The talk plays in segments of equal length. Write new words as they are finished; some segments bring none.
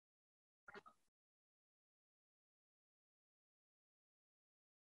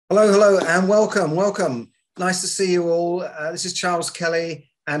Hello, and welcome. Nice to see you all. This is Charles Kelly,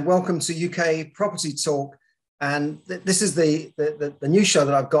 and welcome to UK Property Talk. And this is the new show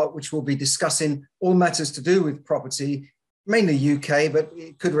that I've got, which will be discussing all matters to do with property, mainly UK, but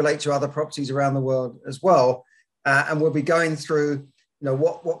it could relate to other properties around the world as well. And we'll be going through,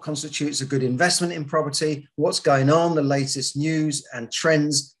 what constitutes a good investment in property, what's going on, the latest news and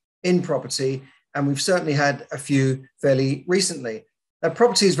trends in property. And we've certainly had a few fairly recently.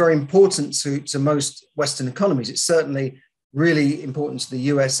 Property is very important to most Western economies. It's certainly really important to the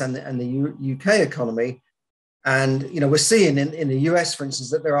US and the UK economy. And, we're seeing in the US, for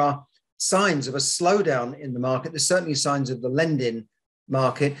instance, that there are signs of a slowdown in the market. There's certainly signs of the lending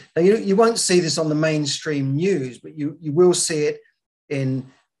market. Now, you won't see this on the mainstream news, but you will see it in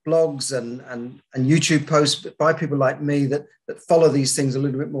blogs and YouTube posts by people like me that follow these things a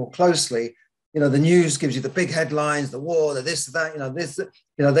little bit more closely. The news gives you the big headlines, the war, the this, that,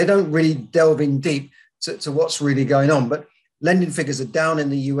 they don't really delve in deep to what's really going on. But lending figures are down in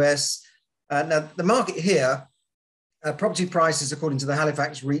the US. Now, the market here, property prices, according to the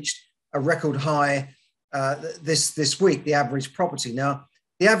Halifax, reached a record high this week, the average property. Now,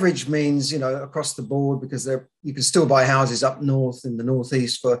 the average means, across the board, because you can still buy houses up north in the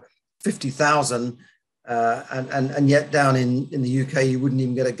northeast for 50,000. And yet down in the UK, you wouldn't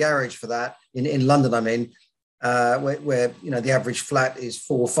even get a garage for that. In London, I mean, where the average flat is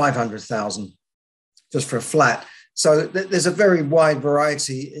 400,000 or 500,000 just for a flat. So there's a very wide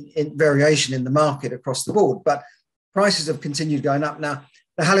variety in variation in the market across the board. But prices have continued going up. Now,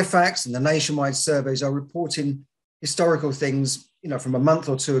 the Halifax and the nationwide surveys are reporting historical things, from a month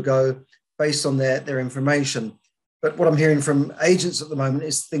or two ago, based on their information. But what I'm hearing from agents at the moment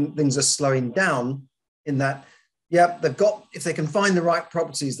is things are slowing down. In that, if they can find the right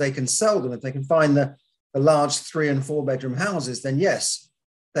properties, they can sell them. If they can find the large 3 and 4 bedroom houses, then yes,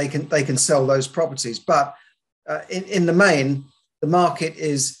 they can sell those properties. But in the main, the market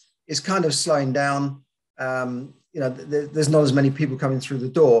is kind of slowing down. There's not as many people coming through the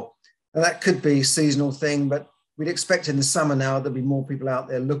door, and that could be a seasonal thing. But we'd expect in the summer now there'll be more people out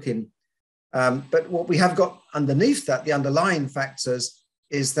there looking. But what we have got underneath that, the underlying factors,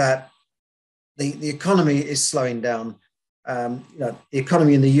 is that the economy is slowing down. The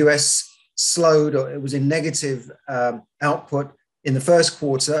economy in the US slowed, or it was in negative output in the first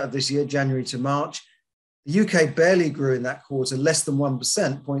quarter of this year, January to March. The UK barely grew in that quarter, less than 1%,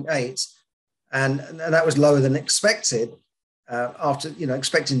 0.8%. And that was lower than expected after,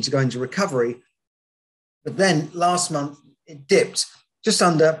 expecting to go into recovery. But then last month it dipped just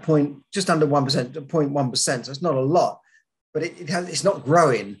under 1%, 0.1%. So it's not a lot, but it's not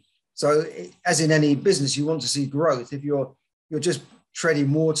growing. So as in any business, you want to see growth. If you're just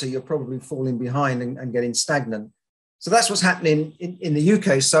treading water, you're probably falling behind and getting stagnant. So that's what's happening in the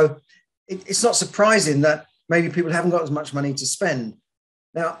UK. So it's not surprising that maybe people haven't got as much money to spend.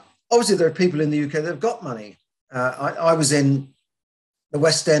 Now, obviously, there are people in the UK that have got money. I was in the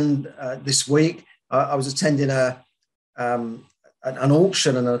West End this week. I was attending an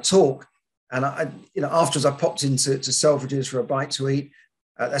auction and a talk. And afterwards, I popped into Selfridges for a bite to eat.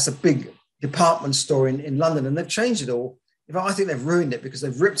 That's a big department store in London, and they've changed it all. In fact, I think they've ruined it because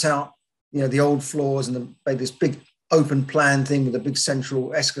they've ripped out, the old floors and made this big open plan thing with a big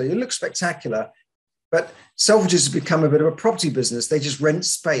central escalator. It looks spectacular, but Selfridges has become a bit of a property business. They just rent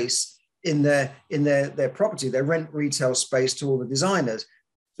space in their property. They rent retail space to all the designers.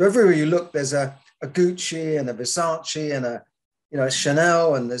 So everywhere you look, there's a Gucci and a Versace and a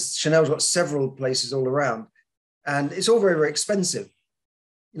Chanel, and Chanel's got several places all around, and it's all very, very expensive.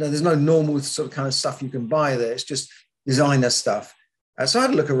 There's no normal sort of kind of stuff you can buy there. It's just designer stuff. So I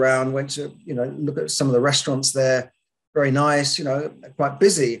had a look around, went to, look at some of the restaurants there. Very nice, quite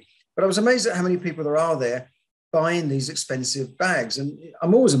busy. But I was amazed at how many people there are there buying these expensive bags. And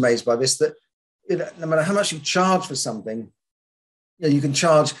I'm always amazed by this, that no matter how much you charge for something, you can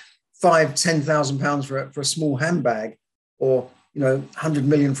charge £5,000–10,000 for a small handbag, or, 100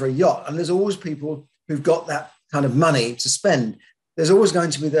 million for a yacht. And there's always people who've got that kind of money to spend. There's always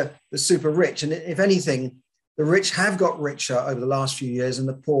going to be the super rich. And if anything, the rich have got richer over the last few years, and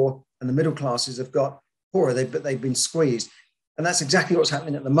the poor and the middle classes have got poorer, but they've been squeezed. And that's exactly what's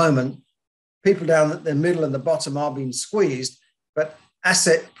happening at the moment. People down at the middle and the bottom are being squeezed, but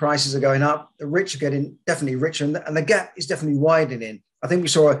asset prices are going up. The rich are getting definitely richer, and the gap is definitely widening. I think we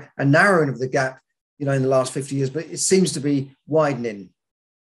saw a narrowing of the gap, in the last 50 years, but it seems to be widening.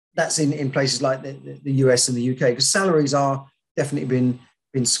 That's in places like the US and the UK, because salaries are definitely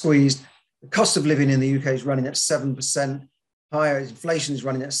been squeezed. The cost of living in the UK is running at 7%. Higher inflation is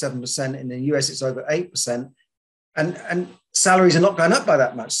running at 7%. In the US, it's over 8%. And salaries are not going up by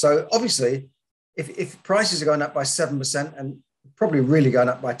that much. So obviously, if prices are going up by 7% and probably really going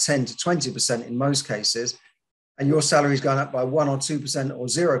up by 10 to 20% in most cases, and your salary is going up by 1 or 2% or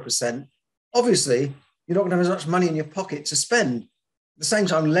 0%, obviously you're not going to have as much money in your pocket to spend. At the same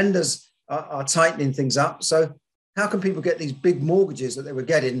time, lenders are tightening things up. So how can people get these big mortgages that they were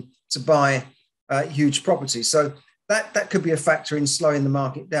getting to buy huge properties? So that could be a factor in slowing the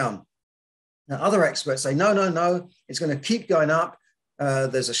market down. Now, other experts say, no, it's going to keep going up.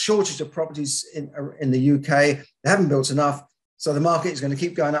 There's a shortage of properties in the UK. They haven't built enough. So the market is going to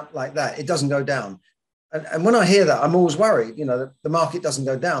keep going up like that. It doesn't go down. And when I hear that, I'm always worried, that the market doesn't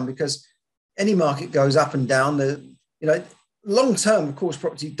go down, because any market goes up and down. Long term, of course,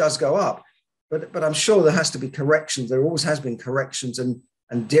 property does go up. But I'm sure there has to be corrections. There always has been corrections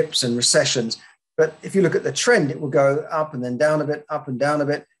and dips and recessions. But if you look at the trend, it will go up and then down a bit, up and down a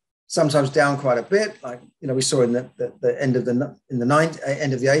bit, sometimes down quite a bit. Like, we saw in the end of the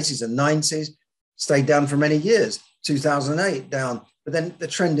 80s and 90s, stayed down for many years. 2008 down, but then the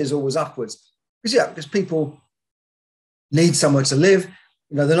trend is always upwards. Because people need somewhere to live.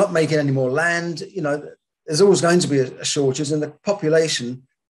 They're not making any more land. There's always going to be a shortage, and the population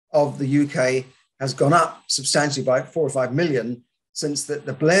of the UK has gone up substantially by 4 or 5 million since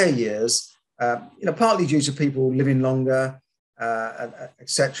the Blair years. Partly due to people living longer,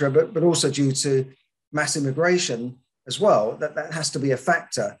 etc., but also due to mass immigration as well. That has to be a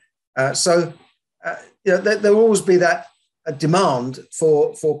factor. There will always be that a demand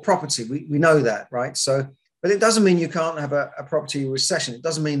for property. We know that, right? So, but it doesn't mean you can't have a property recession. It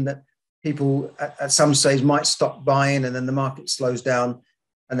doesn't mean that people at some stage might stop buying, and then the market slows down,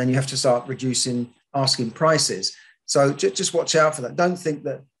 and then you have to start reducing asking prices. So just watch out for that. Don't think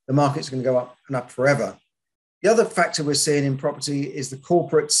that the market's going to go up and up forever. The other factor we're seeing in property is the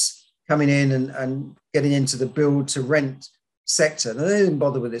corporates coming in and getting into the build to rent sector. Now, they didn't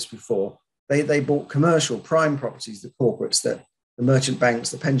bother with this before. They bought commercial prime properties, the corporates, the merchant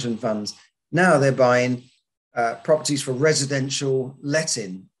banks, the pension funds. Now they're buying properties for residential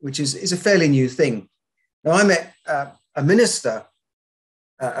letting, which is a fairly new thing. Now, I met a minister,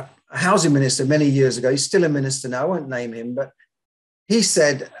 a housing minister many years ago. He's still a minister now. I won't name him, but he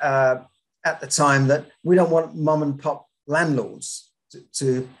said at the time that we don't want mom and pop landlords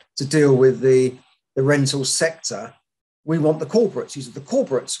to deal with the rental sector. We want the corporates. He said, the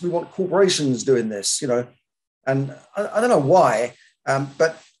corporates, we want corporations doing this, and I don't know why,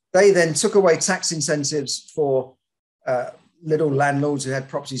 but they then took away tax incentives for little landlords who had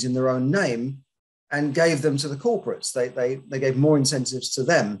properties in their own name and gave them to the corporates. They gave more incentives to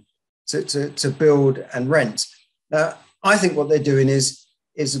them to build and rent. Now, I think what they're doing is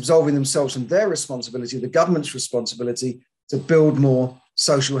absolving themselves from their responsibility, the government's responsibility, to build more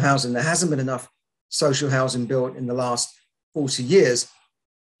social housing. There hasn't been enough social housing built in the last 40 years.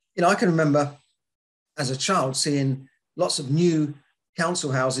 I can remember as a child seeing lots of new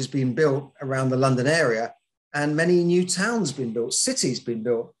council houses being built around the London area, and many new towns being built, cities being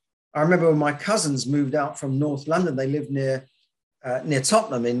built. I remember when my cousins moved out from North London, they lived near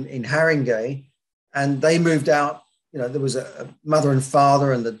Tottenham in Haringey, and they moved out. There was a mother and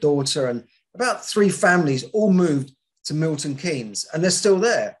father and the daughter, and about 3 families all moved to Milton Keynes, and they're still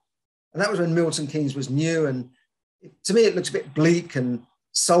there. And that was when Milton Keynes was new. And to me, it looks a bit bleak and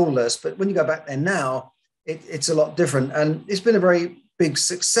soulless. But when you go back there now, it's a lot different. And it's been a very big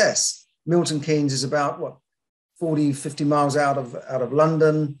success. Milton Keynes is about, 40, 50 miles out of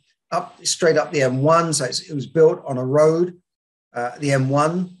London, straight up the M1. So it was built on a road, the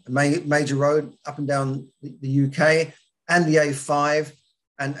M1, a major road up and down the UK, and the A5,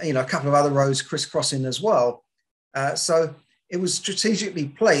 and a couple of other roads crisscrossing as well. So it was strategically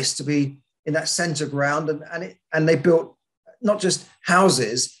placed to be in that centre ground, and they built not just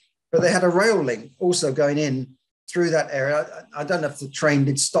houses, but they had a rail link also going in through that area. I don't know if the train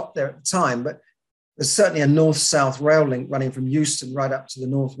did stop there at the time, but there's certainly a north-south rail link running from Euston right up to the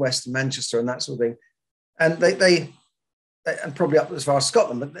northwest of Manchester and that sort of thing. And they and probably up as far as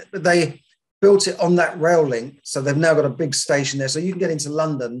Scotland, but they built it on that rail link. So they've now got a big station there. So you can get into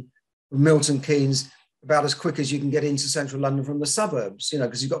London from Milton Keynes about as quick as you can get into central London from the suburbs,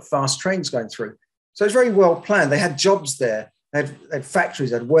 because you've got fast trains going through. So it's very well planned. They had jobs there. They had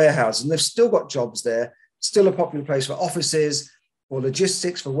factories, they had warehouses, and they've still got jobs there. Still a popular place for offices, for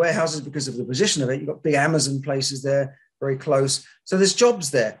logistics, for warehouses because of the position of it. You've got big Amazon places there, very close. So there's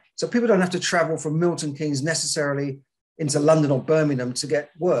jobs there. So people don't have to travel from Milton Keynes necessarily into London or Birmingham to get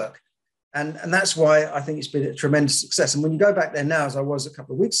work. And that's why I think it's been a tremendous success. And when you go back there now, as I was a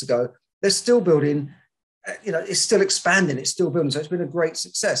couple of weeks ago, they're still building. It's still expanding, it's still building. So it's been a great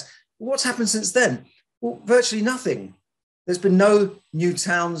success. What's happened since then? Well, virtually nothing. there's been no new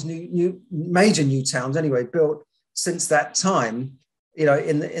towns, major new towns anyway, built since that time,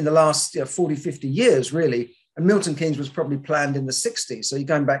 in the last 40, 50 years, really. And Milton Keynes was probably planned in the 60s. So you're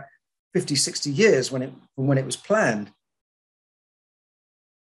going back 50, 60 years from when it was planned.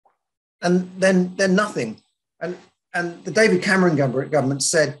 And then nothing. And the David Cameron government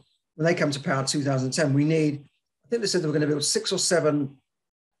said, when they come to power in 2010, we need, I think they said they were going to build 6 or 7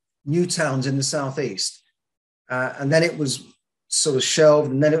 new towns in the southeast. And then it was sort of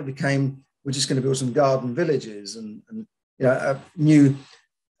shelved, and then it became, we're just going to build some garden villages and new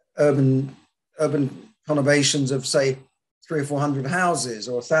urban conurbations of, say, 300 or 400 houses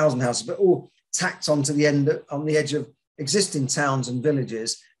or 1,000 houses, but all tacked onto the edge of existing towns and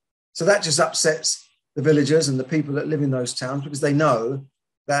villages. So that just upsets the villagers and the people that live in those towns, because they know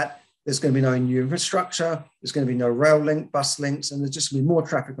that there's going to be no new infrastructure, there's going to be no rail link, bus links, and there's just going to be more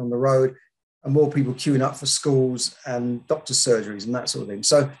traffic on the road and more people queuing up for schools and doctor surgeries and that sort of thing.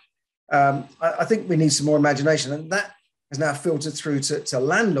 So I think we need some more imagination, and that has now filtered through to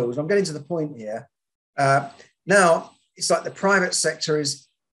landlords. I'm getting to the point here. Now it's like the private sector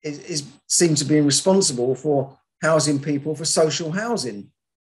seems to be responsible for housing people for social housing,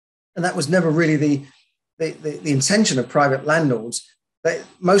 and that was never really the intention of private landlords.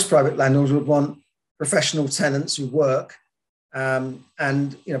 Most private landlords would want professional tenants who work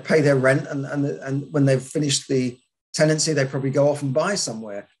and pay their rent, and when they've finished the tenancy, they probably go off and buy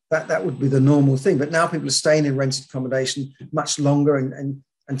somewhere. That would be the normal thing. But now people are staying in rented accommodation much longer and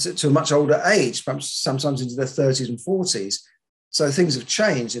to a much older age, sometimes into their 30s and 40s. So things have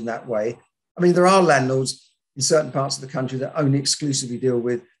changed in that way. I mean, there are landlords in certain parts of the country that only exclusively deal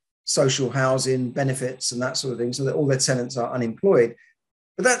with social housing, benefits and that sort of thing, so that all their tenants are unemployed.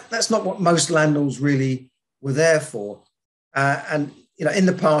 But that's not what most landlords really were there for. In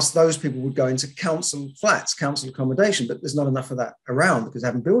the past, those people would go into council flats, council accommodation, but there's not enough of that around because they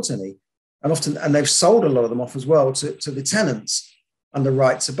haven't built any. And they've sold a lot of them off as well to the tenants under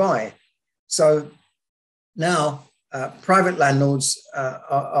right to buy. So now private landlords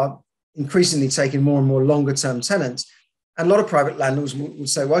are increasingly taking more and more longer term tenants. And a lot of private landlords would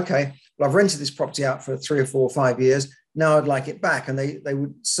say, well, okay, well, I've rented this property out for 3 or 4 or 5 years. Now I'd like it back. And they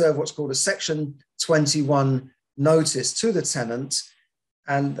would serve what's called a Section 21 notice to the tenant.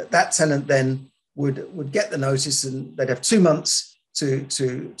 And that tenant then would get the notice, and they'd have 2 months to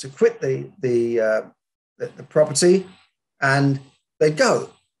quit the property, and they'd go,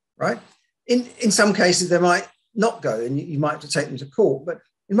 right? In some cases, they might not go, and you might have to take them to court. But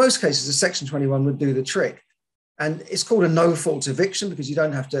in most cases, a Section 21 would do the trick. And it's called a no-fault eviction because you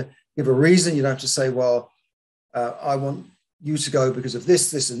don't have to give a reason. You don't have to say, well, I want you to go because of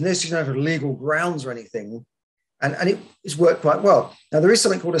this, this, and this. You don't have legal grounds or anything. And it's worked quite well. Now, there is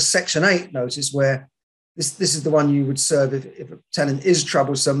something called a Section 8 notice, where this is the one you would serve if a tenant is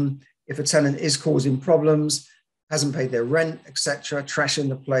troublesome, if a tenant is causing problems, hasn't paid their rent, etc., trashing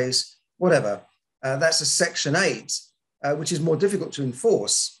the place, whatever. That's a Section 8, which is more difficult to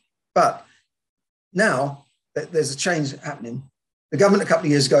enforce. But now there's a change happening. The government a couple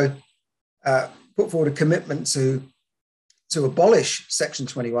of years ago put forward a commitment to abolish Section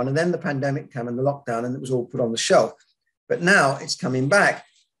 21, and then the pandemic came and the lockdown, and it was all put on the shelf. But now it's coming back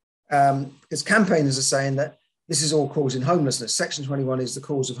because campaigners are saying that this is all causing homelessness. Section 21 is the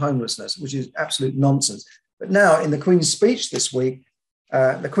cause of homelessness, which is absolute nonsense. But now in the Queen's speech this week,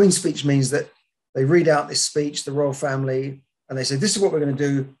 the Queen's speech means that they read out this speech, the royal family, and they say, this is what we're going to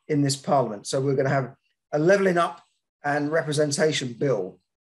do in this parliament. So we're going to have a levelling up and representation bill,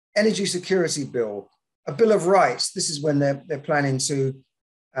 energy security bill, a Bill of Rights. This is when they're planning to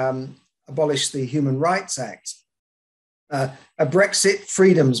abolish the Human Rights Act, a Brexit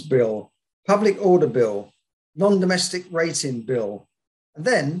freedoms bill, public order bill, non-domestic rating bill. And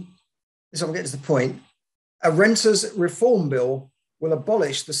then, this I'm getting to the point, a renters reform bill will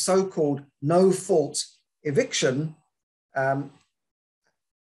abolish the so-called no-fault eviction,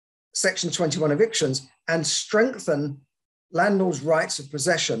 Section 21 evictions, and strengthen landlords' rights of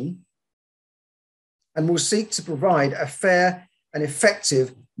possession, and will seek to provide a fair and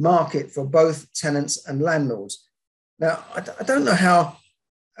effective market for both tenants and landlords. Now, I don't know how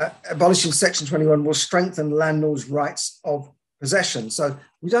abolishing Section 21 will strengthen landlords' rights of possession. So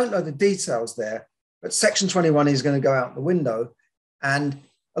we don't know the details there, but Section 21 is going to go out the window. And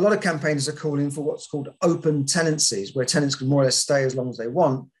a lot of campaigners are calling for what's called open tenancies, where tenants can more or less stay as long as they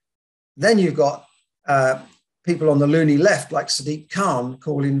want. Then you've got people on the loony left, like Sadiq Khan,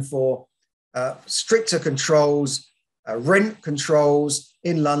 calling for stricter controls, rent controls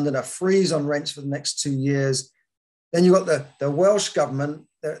in London, a freeze on rents for the next 2 years. Then you've got the Welsh government.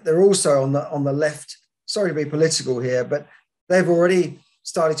 They're also on the left. Sorry to be political here, but they've already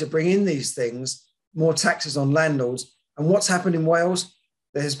started to bring in these things, more taxes on landlords. And what's happened in Wales?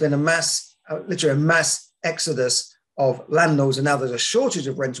 There has been literally a mass exodus of landlords, and now there's a shortage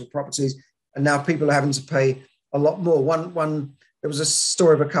of rental properties, and now people are having to pay a lot more. There was a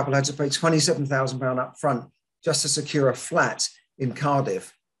story of a couple who had to pay £27,000 up front just to secure a flat in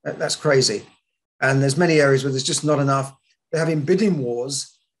Cardiff. That's crazy. And there's many areas where there's just not enough. They're having bidding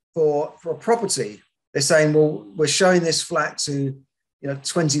wars for a property. They're saying, well, we're showing this flat to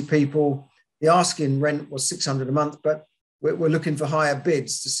 20 people. The asking rent was £600 a month, but we're looking for higher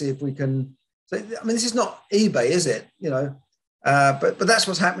bids to see if we can. So, I mean, this is not eBay, is it? But that's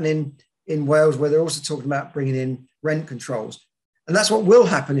what's happening in Wales, where they're also talking about bringing in rent controls. And that's what will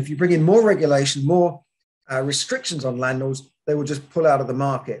happen if you bring in more regulation, more restrictions on landlords. They will just pull out of the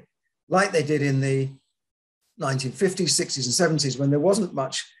market, like they did in the 1950s, 60s, and 70s, when there wasn't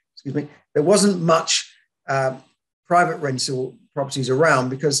much private rental properties around,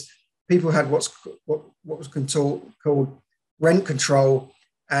 because people had what was called rent control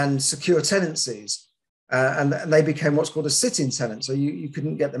and secure tenancies, and they became what's called a sitting tenant. So you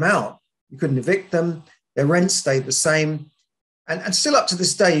couldn't get them out, you couldn't evict them. Their rent stayed the same, and still up to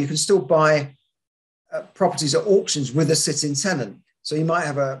this day, you can still buy properties at auctions with a sitting tenant. So you might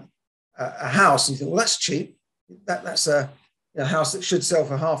have a house and you think, well, that's cheap. That's a house that should sell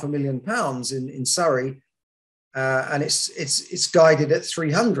for £500,000 in Surrey, and it's guided at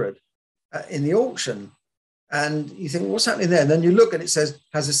 300 in the auction. And you think, well, what's happening there? And then you look and it says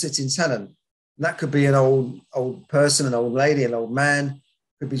has a sitting tenant. And that could be an old person, an old lady, an old man.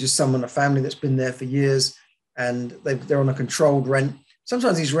 Could be just someone, a family that's been there for years, and they're on a controlled rent.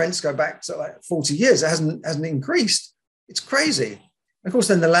 Sometimes these rents go back to like 40 years. It hasn't increased. It's crazy. And of course,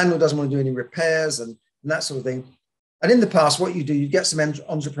 then the landlord doesn't want to do any repairs and that sort of thing. And in the past, what you do, you get some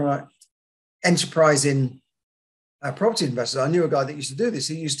enterprising property investors. I knew a guy that used to do this.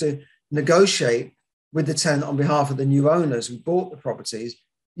 He used to negotiate with the tenant on behalf of the new owners who bought the properties,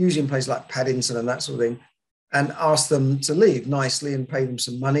 usually in places like Paddington and that sort of thing, and ask them to leave nicely and pay them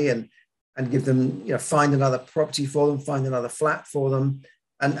some money and give them, find another property for them, find another flat for them.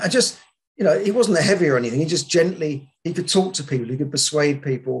 And I just, he wasn't a heavy or anything. He just he could talk to people. He could persuade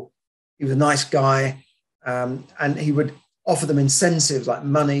people. He was a nice guy. And he would offer them incentives like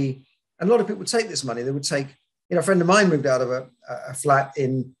money. And a lot of people would take this money. They would take, a friend of mine moved out of a flat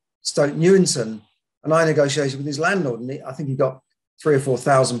in Stoke Newington, and I negotiated with his landlord, and I think he got £3,000 or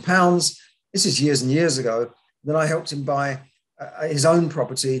 £4,000. This is years and years ago. Then I helped him buy his own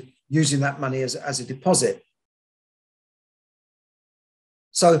property using that money as a deposit.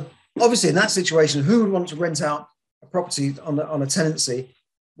 So obviously in that situation, who would want to rent out a property on a tenancy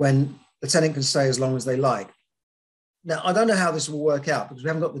when the tenant can stay as long as they like? Now, I don't know how this will work out because we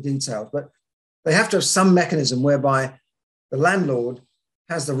haven't got the details, but they have to have some mechanism whereby the landlord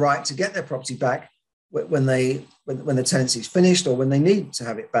has the right to get their property back when the tenancy is finished, or when they need to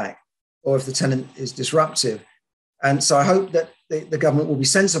have it back, or if the tenant is disruptive. And so I hope that the government will be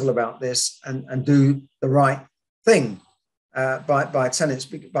sensible about this and do the right thing by tenants,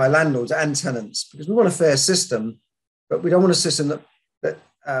 by landlords and tenants, because we want a fair system, but we don't want a system that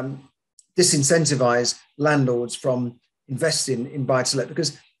disincentivise landlords from investing in buy-to-let,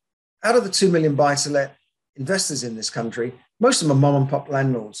 because out of the 2 million buy-to-let investors in this country, most of them are mom and pop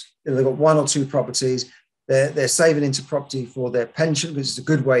landlords. They've got one or two properties. They're saving into property for their pension, because it's a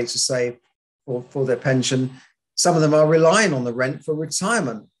good way to save for their pension. Some of them are relying on the rent for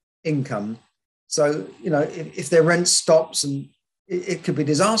retirement income. So, if their rent stops, and it could be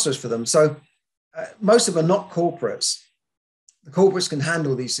disastrous for them. So most of them are not corporates. The corporates can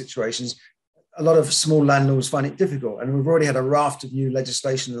handle these situations. A lot of small landlords find it difficult. And we've already had a raft of new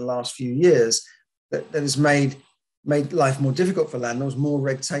legislation in the last few years that has made life more difficult for landlords, more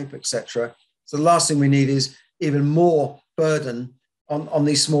red tape, etc. So the last thing we need is even more burden on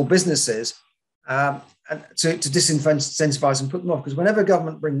these small businesses, and to disincentivize and put them off. Because whenever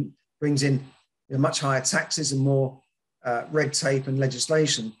government brings in much higher taxes and more red tape and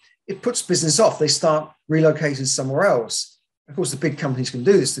legislation, it puts business off. They start relocating somewhere else. Of course, the big companies can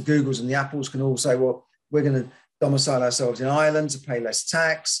do this. The Googles and the Apples can all say, well, we're going to domicile ourselves in Ireland to pay less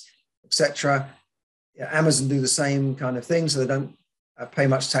tax, etc. Amazon do the same kind of thing, so they don't pay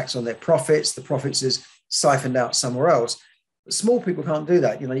much tax on their profits. The profits is siphoned out somewhere else. But small people can't do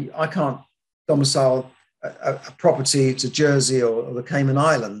that. I can't domicile a property to Jersey or the Cayman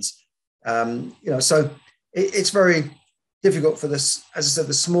Islands. So it's very difficult for this. As I said,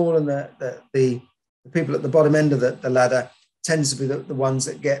 the small and the people at the bottom end of the ladder tends to be the ones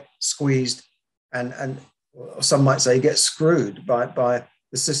that get squeezed and or some might say get screwed by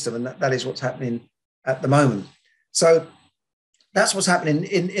the system, and that is what's happening at the moment. So that's what's happening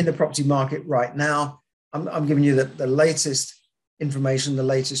in the property market right now. I'm giving you the latest information, the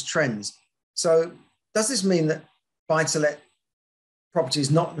latest trends. So does this mean that buy-to-let property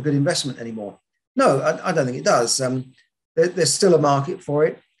is not a good investment anymore? No, I don't think it does. There's still a market for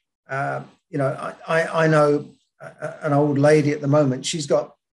it. I know an old lady at the moment. She's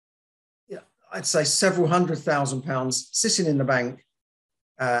got, I'd say, several £100,000 sitting in the bank,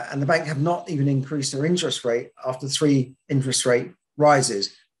 and the bank have not even increased their interest rate after 3 interest rate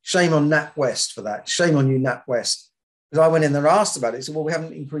rises. Shame on NatWest for that. Shame on you, NatWest. Because I went in there and asked about it. They said, well, we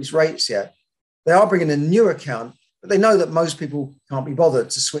haven't increased rates yet. They are bringing a new account, but they know that most people can't be bothered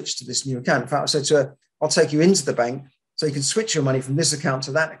to switch to this new account. In fact, I said to her, I'll take you into the bank so you can switch your money from this account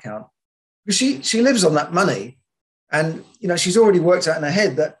to that account. Because she lives on that money. And, she's already worked out in her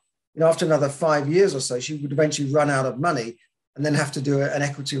head that, after another 5 years or so, she would eventually run out of money and then have to do an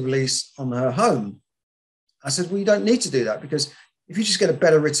equity release on her home. I said, well, you don't need to do that, because if you just get a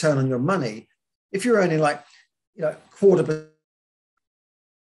better return on your money, if you're earning quarter.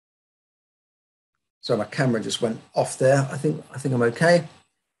 So my camera just went off there. I think I'm okay.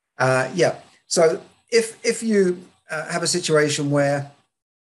 So if you have a situation where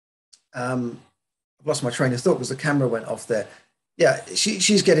I've lost my train of thought because the camera went off there. Yeah,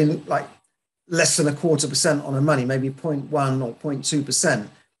 she's getting less than 0.25% on her money, maybe 0.1 or 0.2%.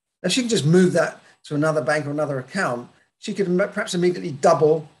 If she can just move that to another bank or another account, she could perhaps immediately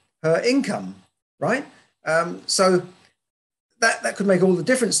double her income, right? So that could make all the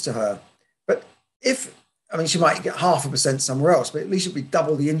difference to her. But she might get 0.5% somewhere else, but at least it'd be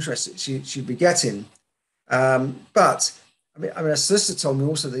double the interest that she'd be getting. But a solicitor told me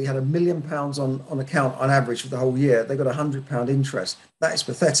also that he had £1 million on account on average for the whole year. They got £100 interest. That is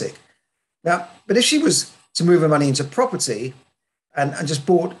pathetic. Now, but if she was to move her money into property and just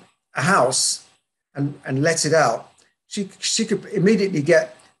bought a house and let it out, she could immediately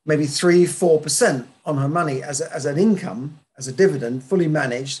get maybe 3-4% on her money as an income, as a dividend, fully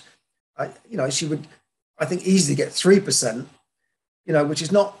managed. She would, I think, easily get 3%, which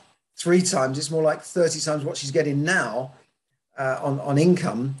is not 3 times, it's more like 30 times what she's getting now on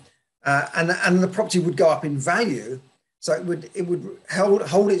income. And the property would go up in value. So it would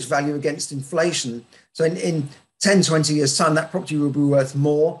hold its value against inflation. So in 10, 20 years' time, that property would be worth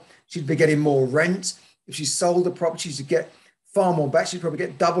more. She'd be getting more rent. If she sold the property, she'd get far more back. She'd probably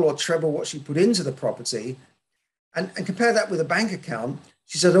get double or treble what she put into the property. And compare that with a bank account.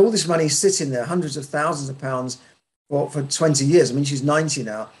 She said all this money is sitting there, hundreds of thousands of pounds for 20 years. She's 90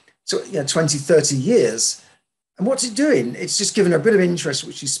 now. So 20, 30 years. And what's it doing? It's just giving her a bit of interest,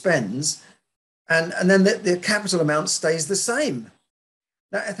 which she spends. And then the capital amount stays the same.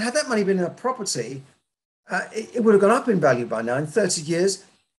 Now, had that money been in a property, it would have gone up in value by now. In 30 years,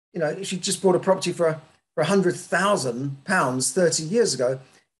 if she just bought a property for £100,000 30 years ago,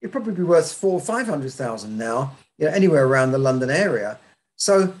 it'd probably be worth 400,000 or 500,000 now, anywhere around the London area.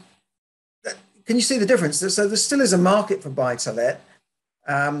 So can you see the difference? So there still is a market for buy-to-let,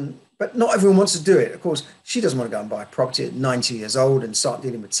 but not everyone wants to do it. Of course, she doesn't want to go and buy a property at 90 years old and start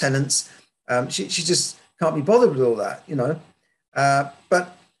dealing with tenants. She just can't be bothered with all that,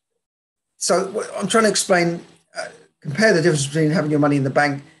 But so I'm trying to explain, compare the difference between having your money in the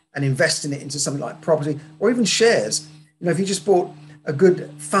bank and investing it into something like property or even shares. If you just bought a good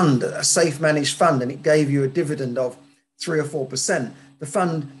fund, a safe managed fund, and it gave you a dividend of 3 or 4%, the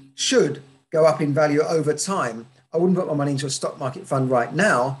fund should go up in value over time. I wouldn't put my money into a stock market fund right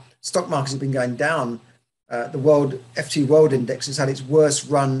now. Stock markets have been going down. The FT World Index has had its worst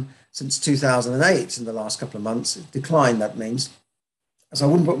run since 2008 in the last couple of months. It declined, that means. So I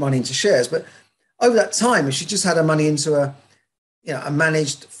wouldn't put money into shares. But over that time, if she just had her money into a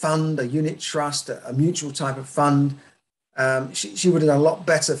managed fund, a unit trust, a mutual type of fund, she would have done a lot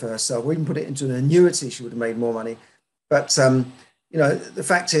better for herself. Or even put it into an annuity, she would have made more money. But, the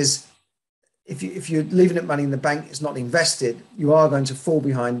fact is, if you're leaving it money in the bank, it's not invested, you are going to fall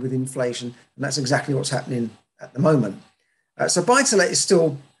behind with inflation. And that's exactly what's happening at the moment. So buy-to-let is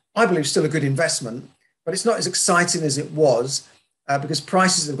still, I believe, still a good investment, but it's not as exciting as it was because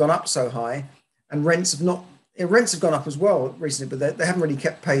prices have gone up so high and rents have gone up as well recently, but they haven't really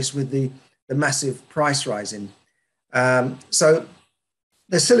kept pace with the massive price rising. So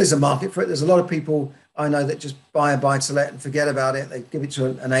there still is a market for it. There's a lot of people I know that just buy a buy-to-let and forget about it. They give it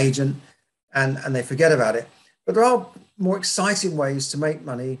to an agent and they forget about it. But there are more exciting ways to make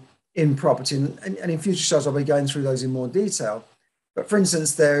money in property. And in future shows, I'll be going through those in more detail. But for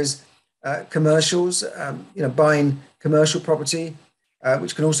instance, there's commercials, buying commercial property,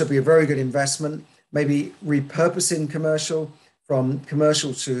 which can also be a very good investment. Maybe repurposing commercial from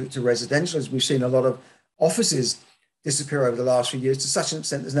commercial to residential, as we've seen a lot of offices disappear over the last few years to such an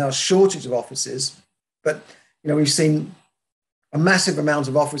extent there's now a shortage of offices. But we've seen a massive amount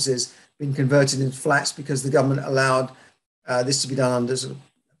of offices being converted into flats because the government allowed this to be done under sort of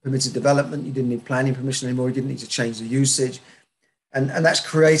permitted development. You didn't need planning permission anymore. You didn't need to change the usage. And that's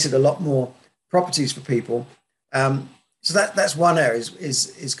created a lot more properties for people. So that's one area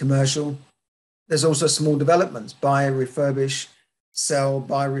is commercial. There's also small developments: buy, refurbish, sell,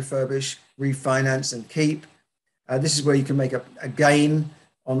 buy, refurbish, refinance, and keep. This is where you can make a gain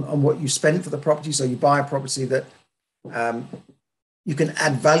on what you spent for the property. So you buy a property that you can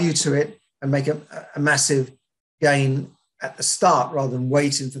add value to it and make a massive gain at the start rather than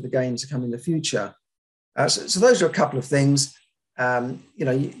waiting for the gain to come in the future. So those are a couple of things.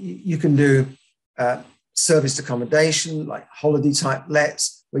 You can do serviced accommodation, like holiday type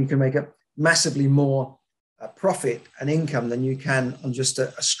lets, where you can make a massively more profit and income than you can on just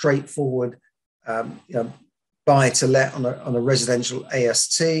a straightforward buy to let on a residential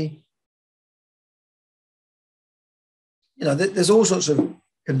AST. There's all sorts of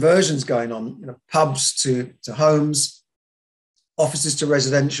conversions going on, pubs to homes, offices to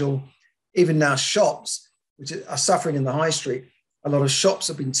residential, even now shops, which are suffering in the high street. A lot of shops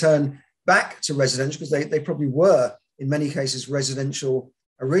have been turned back to residential because they probably were, in many cases, residential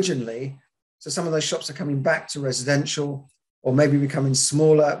originally. So some of those shops are coming back to residential, or maybe becoming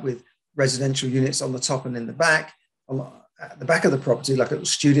smaller with residential units on the top and in the back, at the back of the property, like a little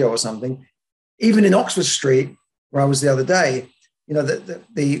studio or something. Even in Oxford Street, where I was the other day,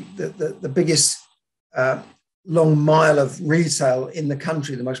 the biggest long mile of retail in the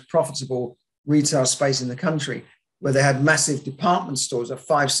country, the most profitable retail space in the country, where they had massive department stores of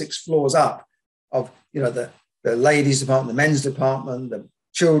 5-6 floors up of, the ladies department, the men's department, the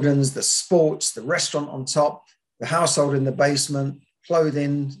children's, the sports, the restaurant on top, the household in the basement,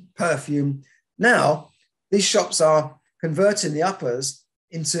 clothing, perfume. Now, these shops are converting the uppers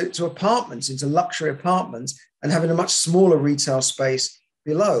into apartments, into luxury apartments, and having a much smaller retail space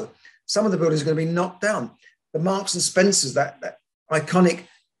below. Some of the buildings are going to be knocked down. The Marks and Spencers, that iconic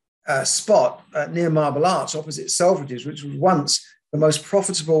spot near Marble Arch opposite Selfridges, which was once the most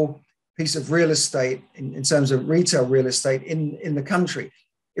profitable piece of real estate in terms of retail real estate in the country.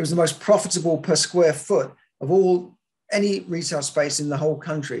 It was the most profitable per square foot of any retail space in the whole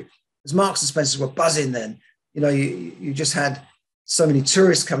country. As Marks and Spencers were buzzing then, you just had so many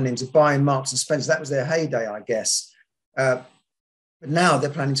tourists coming in to buy in Marks and Spencers. That was their heyday, I guess. But now they're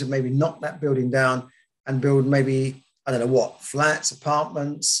planning to maybe knock that building down and build maybe, I don't know what, flats,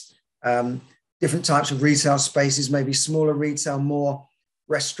 apartments, different types of retail spaces, maybe smaller retail, more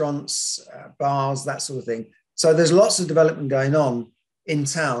restaurants, bars, that sort of thing. So there's lots of development going on in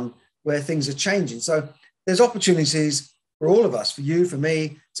town where things are changing. So there's opportunities for all of us, for you, for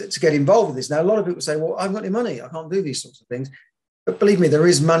me, to get involved with this. Now, a lot of people say, well, I haven't got any money. I can't do these sorts of things. But believe me, there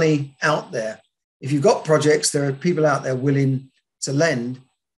is money out there. If you've got projects, there are people out there willing to lend,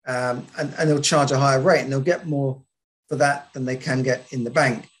 and they'll charge a higher rate, and they'll get more for that than they can get in the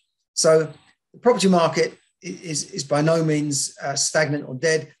bank. So the property market is by no means stagnant or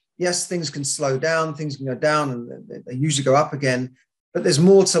dead. Yes, things can slow down, things can go down, and they usually go up again. But there's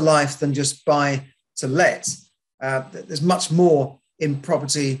more to life than just buy to let. There's much more in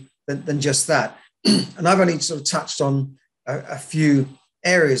property than just that. And I've only sort of touched on a few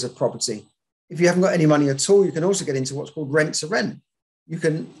areas of property. If you haven't got any money at all, you can also get into what's called rent to rent. You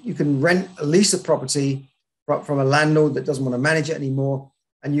can rent a lease of property from a landlord that doesn't want to manage it anymore,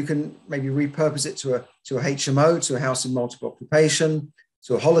 and you can maybe repurpose it to a HMO, to a house in multiple occupation,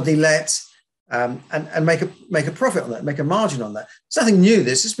 to a holiday let, and make a profit on that, make a margin on that. It's nothing new.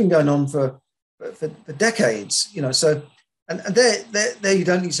 This has been going on for decades, So and there you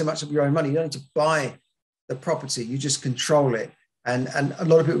don't need so much of your own money. You don't need to buy the property. You just control it. And a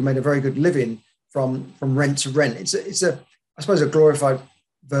lot of people made a very good living from rent to rent. It's I suppose a glorified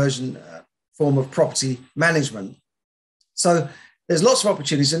form of property management. So there's lots of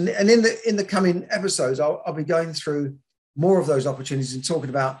opportunities, and in the coming episodes, I'll be going through more of those opportunities and talking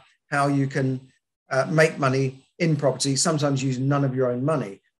about how you can make money in property, sometimes using none of your own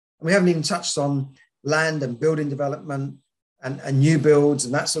money. And we haven't even touched on land and building development and new builds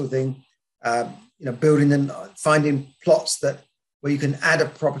and that sort of thing. Building and finding plots where you can add a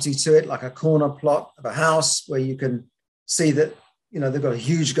property to it, like a corner plot of a house where you can see that, they've got a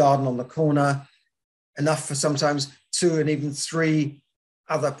huge garden on the corner, enough for sometimes 2 and even 3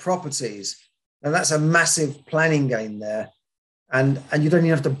 other properties. And that's a massive planning gain there. And you don't even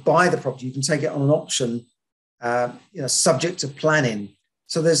have to buy the property. You can take it on an option, subject to planning.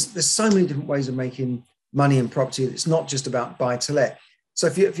 So there's so many different ways of making money in property. It's not just about buy to let. So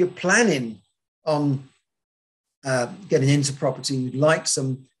if you're planning on getting into property, you'd like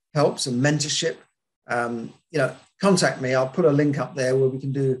some help, some mentorship, contact me. I'll put a link up there where we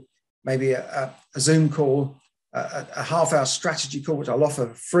can do maybe a Zoom call, a half-hour strategy call, which I'll offer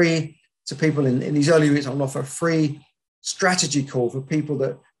free to people in these early weeks. I'll offer a free strategy call for people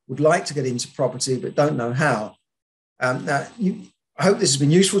that would like to get into property but don't know how. I hope this has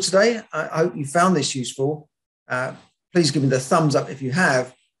been useful today. I hope you found this useful. Please give me the thumbs up if you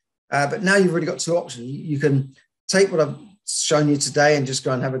have. But now you've really got two options. You can take what I've shown you today and just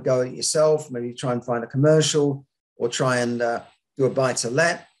go and have a go at it yourself. Maybe try and find a commercial or try and do a buy to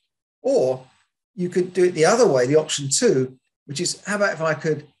let. Or you could do it the other way, the option two, which is, how about if I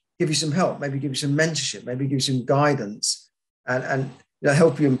could give you some help, maybe give you some mentorship, maybe give you some guidance and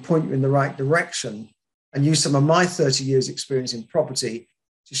help you and point you in the right direction, and use some of my 30 years experience in property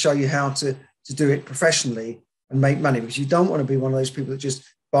to show you how to do it professionally and make money. Because you don't want to be one of those people that just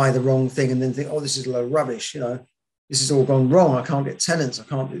buy the wrong thing and then think, oh, this is a load of rubbish. This has all gone wrong. I can't get tenants. I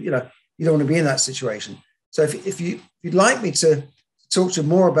can't, you don't want to be in that situation. So if you'd like me to talk to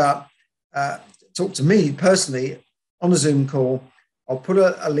more about, talk to me personally on a Zoom call, I'll put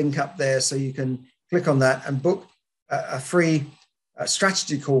a link up there so you can click on that and book a free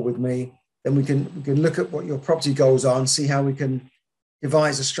strategy call with me. Then we can look at what your property goals are and see how we can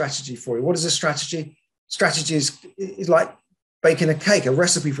devise a strategy for you. What is a strategy? Strategy is like baking a cake. A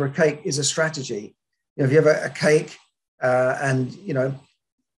recipe for a cake is a strategy. If you have a cake and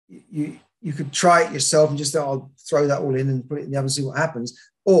you could try it yourself and just I'll throw that all in and put it in the oven and see what happens.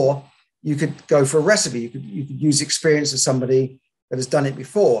 Or you could go for a recipe. You could use experience of somebody that has done it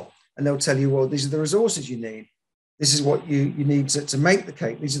before, and they'll tell you, well, these are the resources you need. This is what you need to make the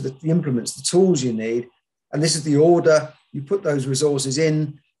cake. These are the implements, the tools you need, and this is the order you put those resources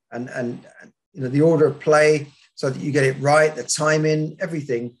in, and the order of play so that you get it right, the timing,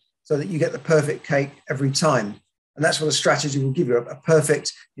 everything, so that you get the perfect cake every time. And that's what a strategy will give you, a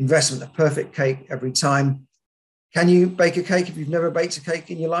perfect investment, a perfect cake every time. Can you bake a cake if you've never baked a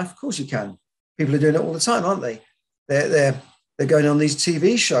cake in your life? Of course you can. People are doing it all the time, aren't they? They're going on these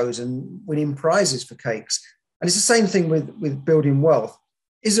TV shows and winning prizes for cakes. And it's the same thing with building wealth.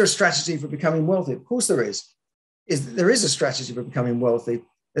 Is there a strategy for becoming wealthy? Of course there is. There is a strategy for becoming wealthy.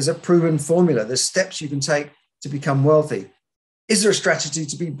 There's a proven formula. There's steps you can take to become wealthy. Is there a strategy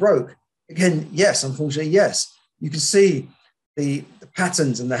to be broke? Again, yes, unfortunately, yes. You can see the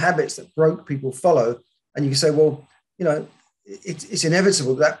patterns and the habits that broke people follow. And you can say, well, it's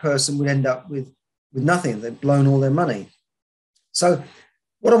inevitable that person would end up with nothing. They've blown all their money. So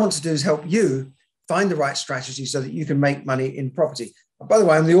what I want to do is help you find the right strategy so that you can make money in property. And by the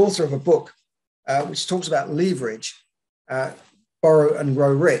way, I'm the author of a book which talks about leverage, borrow and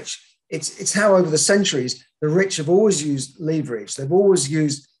grow rich. It's how over the centuries, the rich have always used leverage. They've always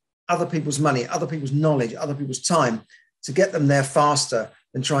used other people's money, other people's knowledge, other people's time to get them there faster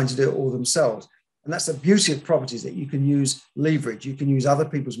than trying to do it all themselves. And that's the beauty of properties, that you can use leverage. You can use other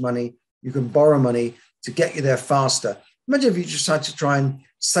people's money. You can borrow money to get you there faster. Imagine if you just had to try and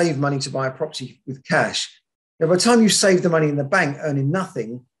save money to buy a property with cash. By the time you save the money in the bank earning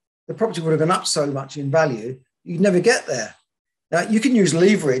nothing, the property would have gone up so much in value, you'd never get there. Now, you can use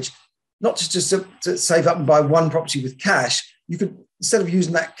leverage, not just to save up and buy one property with cash. You could, instead of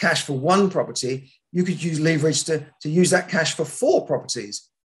using that cash for one property, you could use leverage to use that cash for 4 properties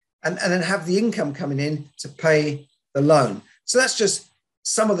and then have the income coming in to pay the loan. So that's just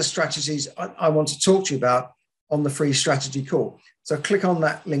some of the strategies I want to talk to you about on the free strategy call. So click on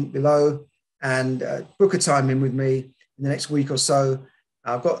that link below and book a time in with me in the next week or so.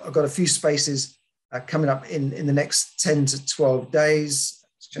 I've got a few spaces coming up in the next 10 to 12 days.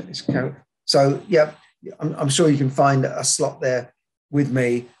 Let's check this count. So yeah, I'm sure you can find a slot there with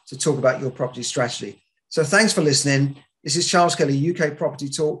me to talk about your property strategy. So thanks for listening. This is Charles Kelly, UK Property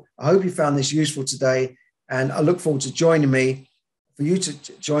Talk. I hope you found this useful today, and I look forward to joining me, for you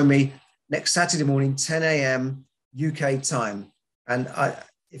to join me next Saturday morning, 10 a.m. UK time. And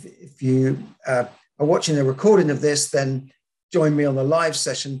if you are watching a recording of this, then join me on the live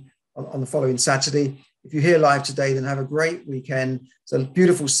session on the following Saturday. If you're here live today, then have a great weekend. It's a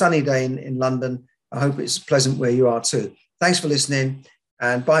beautiful sunny day in London. I hope it's pleasant where you are too. Thanks for listening,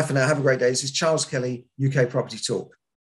 and bye for now. Have a great day. This is Charles Kelly, UK Property Talk.